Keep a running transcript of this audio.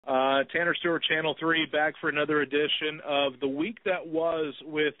Tanner Stewart, Channel 3, back for another edition of The Week That Was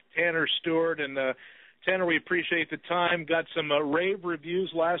with Tanner Stewart. And, Tanner, we appreciate the time. Got some rave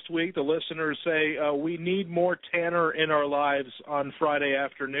reviews last week. The listeners say we need more Tanner in our lives on Friday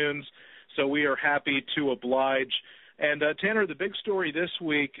afternoons, so we are happy to oblige. And, Tanner, the big story this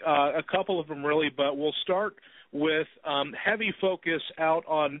week, a couple of them really, but we'll start with heavy focus out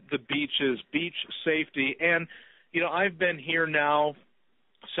on the beaches, beach safety. And, you know, I've been here now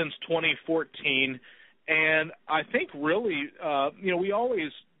since 2014, and I think really, you know, we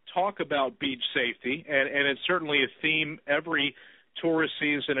always talk about beach safety, and it's certainly a theme every tourist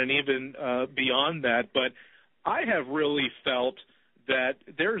season and even beyond that, but I have really felt that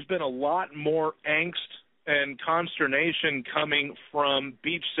there's been a lot more angst and consternation coming from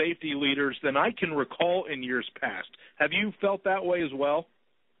beach safety leaders than I can recall in years past. Have you felt that way as well?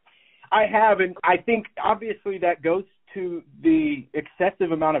 I have, and I think obviously that goes to the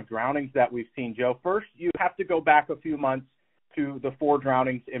excessive amount of drownings that we've seen, Joe. First, you have to go back a few months to the 4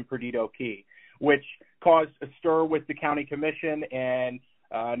 drownings in Perdido Key, which caused a stir with the county commission and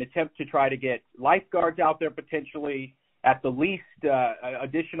an attempt to try to get lifeguards out there potentially, at the least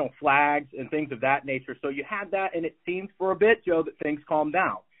additional flags and things of that nature. So you had that, and it seems for a bit, Joe, that things calmed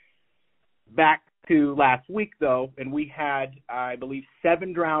down. Back to last week, though, and we had, I believe,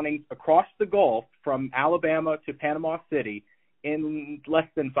 7 drownings across the Gulf from Alabama to Panama City in less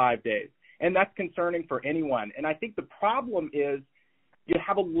than 5 days. And that's concerning for anyone. And I think the problem is you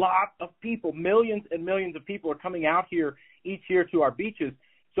have a lot of people, millions and millions of people are coming out here each year to our beaches.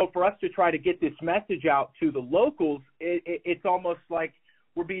 So for us to try to get this message out to the locals, it's almost like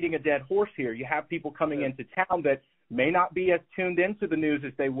we're beating a dead horse here. You have people coming into town that may not be as tuned into the news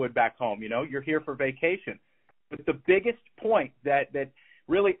as they would back home. You know, you're here for vacation. But the biggest point that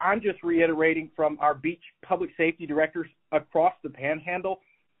really I'm just reiterating from our beach public safety directors across the Panhandle,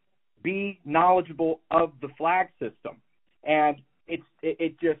 be knowledgeable of the flag system. And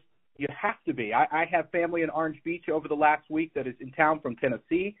it just, you have to be. I have family in Orange Beach over the last week that is in town from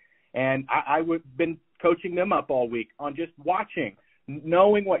Tennessee, and I've been coaching them up all week on just watching,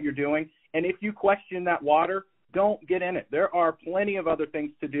 knowing what you're doing. And if you question that water, don't get in it. There are plenty of other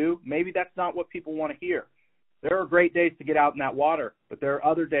things to do. Maybe that's not what people want to hear. There are great days to get out in that water, but there are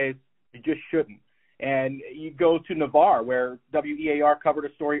other days you just shouldn't. And you go to Navarre, where WEAR covered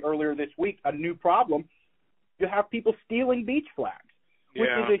a story earlier this week, a new problem. You have people stealing beach flags, which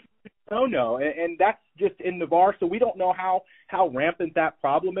is a huge no-no. And that's just in Navarre, so we don't know how rampant that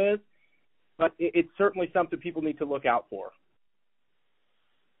problem is, but it's certainly something people need to look out for.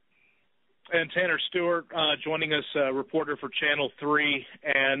 And Tanner Stewart joining us, reporter for Channel 3.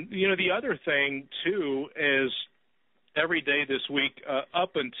 And, you know, the other thing, too, is every day this week,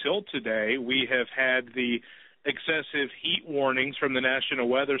 up until today, we have had the excessive heat warnings from the National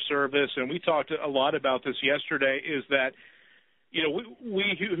Weather Service, and we talked a lot about this yesterday, is that, you know,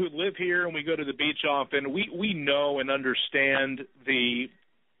 we who live here and we go to the beach often, we know and understand the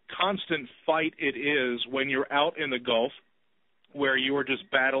constant fight it is when you're out in the Gulf, where you are just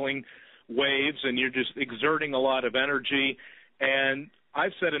battling waves and you're just exerting a lot of energy. And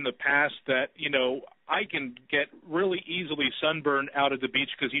I've said in the past that, you know, I can get really easily sunburned out at the beach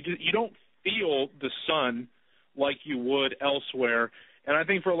because you don't feel the sun like you would elsewhere. And I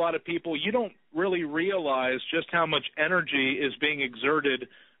think for a lot of people, you don't really realize just how much energy is being exerted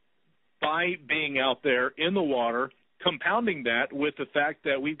by being out there in the water, compounding that with the fact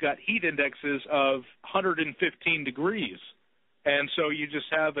that we've got heat indexes of 115 degrees. And so you just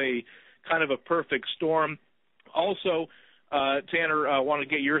have a kind of a perfect storm. Also, Tanner, I want to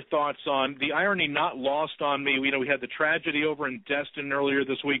get your thoughts on the irony not lost on me. We had the tragedy over in Destin earlier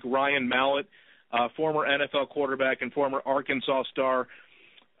this week. Ryan Mallett, former NFL quarterback and former Arkansas star.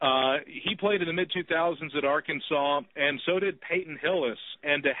 He played in the mid-2000s at Arkansas, and so did Peyton Hillis.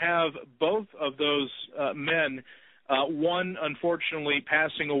 And to have both of those men, one unfortunately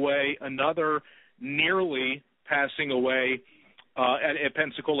passing away, another nearly passing away at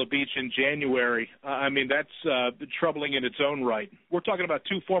Pensacola Beach in January, I mean, that's troubling in its own right. We're talking about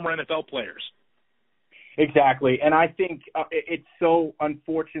 2 former NFL players. Exactly, and I think it's so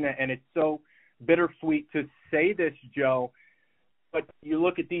unfortunate and it's so bittersweet to say this, Joe, but you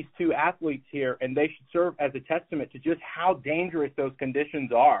look at these 2 athletes here, and they should serve as a testament to just how dangerous those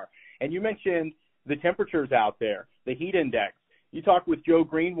conditions are. And you mentioned the temperatures out there, the heat index. You talk with Joe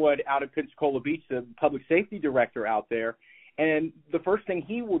Greenwood out of Pensacola Beach, the public safety director out there, and the first thing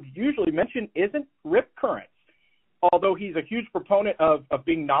he would usually mention isn't rip currents. Although he's a huge proponent of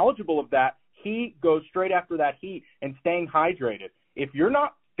being knowledgeable of that, he goes straight after that heat and staying hydrated. If you're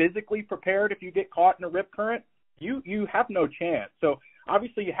not physically prepared, if you get caught in a rip current, you have no chance. So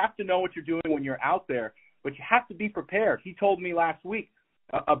obviously you have to know what you're doing when you're out there, but you have to be prepared. He told me last week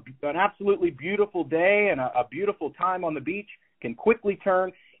an absolutely beautiful day and a beautiful time on the beach can quickly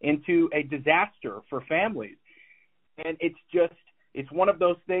turn into a disaster for families. And it's one of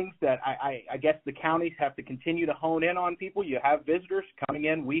those things that I guess the counties have to continue to hone in on people. You have visitors coming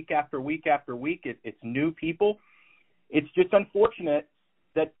in week after week after week. It's new people. It's just unfortunate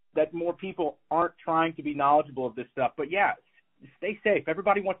that more people aren't trying to be knowledgeable of this stuff. But, yeah, stay safe.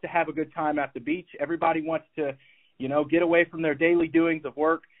 Everybody wants to have a good time at the beach. Everybody wants to, get away from their daily doings of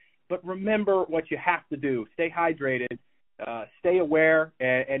work. But remember what you have to do. Stay hydrated. Stay aware.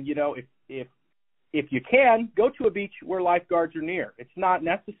 And if you can, go to a beach where lifeguards are near. It's not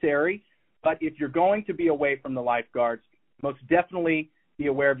necessary, but if you're going to be away from the lifeguards, most definitely be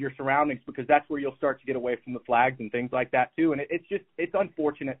aware of your surroundings, because that's where you'll start to get away from the flags and things like that too. And it's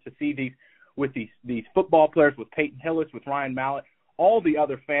unfortunate to see these football players, with Peyton Hillis, with Ryan Mallett, all the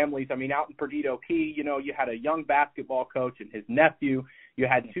other families. I mean, out in Perdido Key, you had a young basketball coach and his nephew. You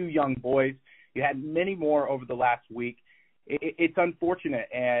had 2 young boys. You had many more over the last week. It's unfortunate,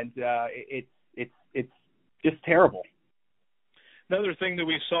 and it's just terrible. Another thing that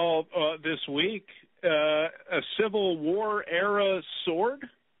we saw this week, a Civil War era sword,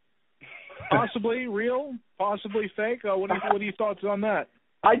 possibly real, possibly fake. What are your thoughts on that?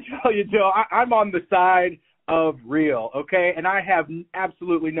 I tell you, Joe, I'm on the side of real, okay, and I have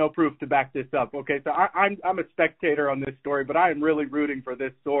absolutely no proof to back this up, okay. So I'm a spectator on this story, but I am really rooting for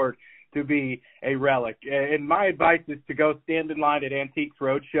this sword to be a relic. And my advice is to go stand in line at Antiques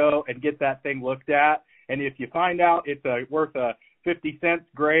Roadshow and get that thing looked at. And if you find out it's worth 50 cents,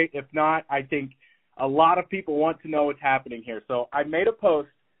 great. If not, I think a lot of people want to know what's happening here. So I made a post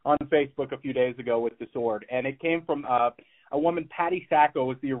on Facebook a few days ago with the sword, and it came from a woman, Patty Sacco,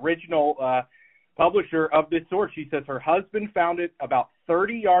 was the original publisher of this sword. She says her husband found it about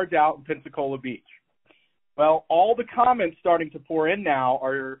 30 yards out in Pensacola Beach. Well, all the comments starting to pour in now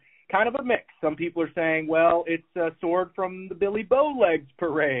are kind of a mix. Some people are saying, well, it's a sword from the Billy Bowlegs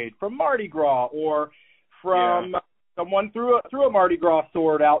parade, from Mardi Gras, or from someone threw a Mardi Gras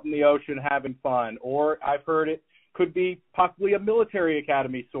sword out in the ocean having fun. Or I've heard it could be possibly a military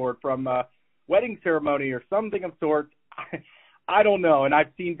academy sword from a wedding ceremony or something of sorts. I don't know, and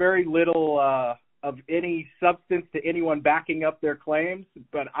I've seen very little of any substance to anyone backing up their claims,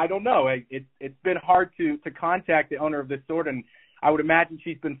 but I don't know. It's been hard to contact the owner of this sword, and I would imagine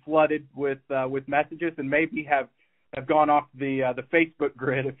she's been flooded with messages and maybe have gone off the Facebook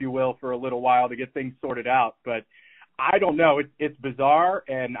grid, if you will, for a little while to get things sorted out. But I don't know. It's bizarre,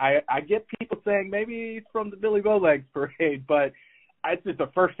 and I get people saying maybe it's from the Billy Bowlegs parade, but it's just the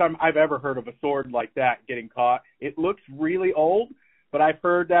first time I've ever heard of a sword like that getting caught. It looks really old, but I've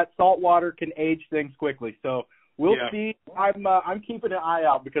heard that salt water can age things quickly. So we'll see. I'm keeping an eye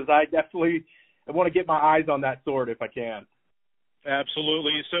out because I definitely want to get my eyes on that sword if I can.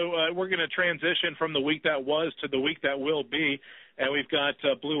 Absolutely. So we're going to transition from the week that was to the week that will be, and we've got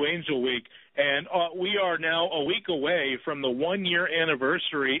Blue Angel Week. And we are now a week away from the 1-year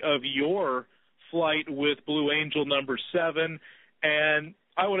anniversary of your flight with Blue Angel number 7. And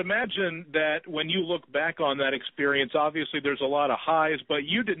I would imagine that when you look back on that experience, obviously there's a lot of highs, but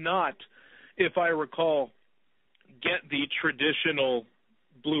you did not, if I recall, get the traditional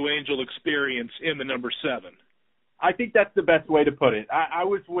Blue Angel experience in the number 7. I think that's the best way to put it. I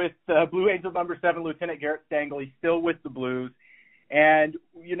was with Blue Angel number 7, Lieutenant Garrett Stengel. He's still with the Blues. And,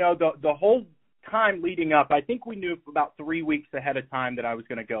 the whole time leading up, I think we knew about 3 weeks ahead of time that I was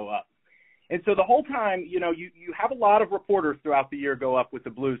going to go up. And so the whole time, you have a lot of reporters throughout the year go up with the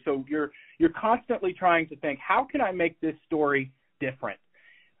Blues. So you're constantly trying to think, how can I make this story different?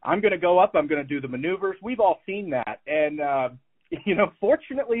 I'm going to go up. I'm going to do the maneuvers. We've all seen that. And,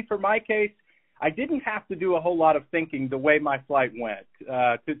 fortunately for my case, I didn't have to do a whole lot of thinking the way my flight went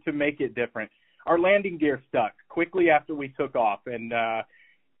to make it different. Our landing gear stuck quickly after we took off. And, I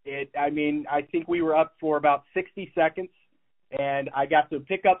think we were up for about 60 seconds. And I got to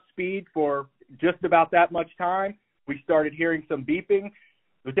pick up speed for just about that much time. We started hearing some beeping.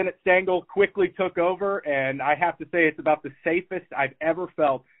 Lieutenant Stengel quickly took over, and I have to say it's about the safest I've ever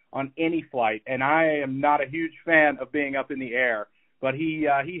felt on any flight. And I am not a huge fan of being up in the air, but he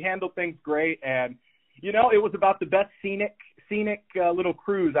handled things great. And, it was about the best scenic little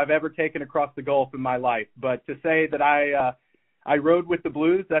cruise I've ever taken across the Gulf in my life. But to say that I rode with the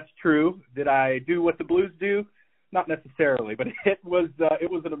Blues, that's true. Did I do what the Blues do? Not necessarily, but it was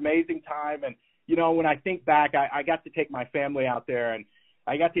an amazing time. And, when I think back, I got to take my family out there, and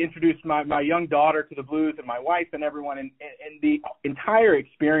I got to introduce my young daughter to the Blues and my wife and everyone. And the entire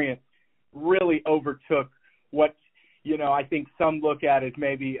experience really overtook what, I think some look at as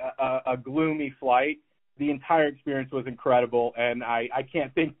maybe a gloomy flight. The entire experience was incredible, and I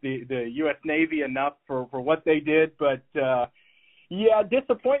can't thank the U.S. Navy enough for what they did. But, yeah,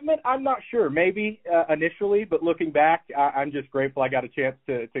 disappointment, I'm not sure. Maybe initially, but looking back, I'm just grateful I got a chance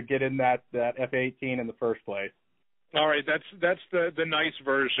to get in that F-18 in the first place. All right, that's the nice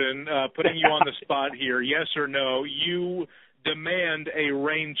version. Putting you on the spot here, yes or no, you demand a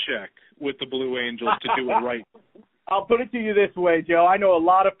rain check with the Blue Angels to do it right. I'll put it to you this way, Joe. I know a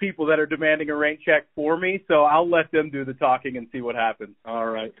lot of people that are demanding a rain check for me, so I'll let them do the talking and see what happens. All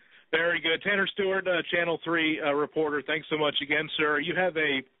right. Very good. Tanner Stewart, Channel 3 reporter, thanks so much again, sir. You have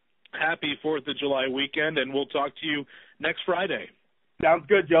a happy 4th of July weekend, and we'll talk to you next Friday. Sounds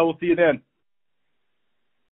good, Joe. We'll see you then.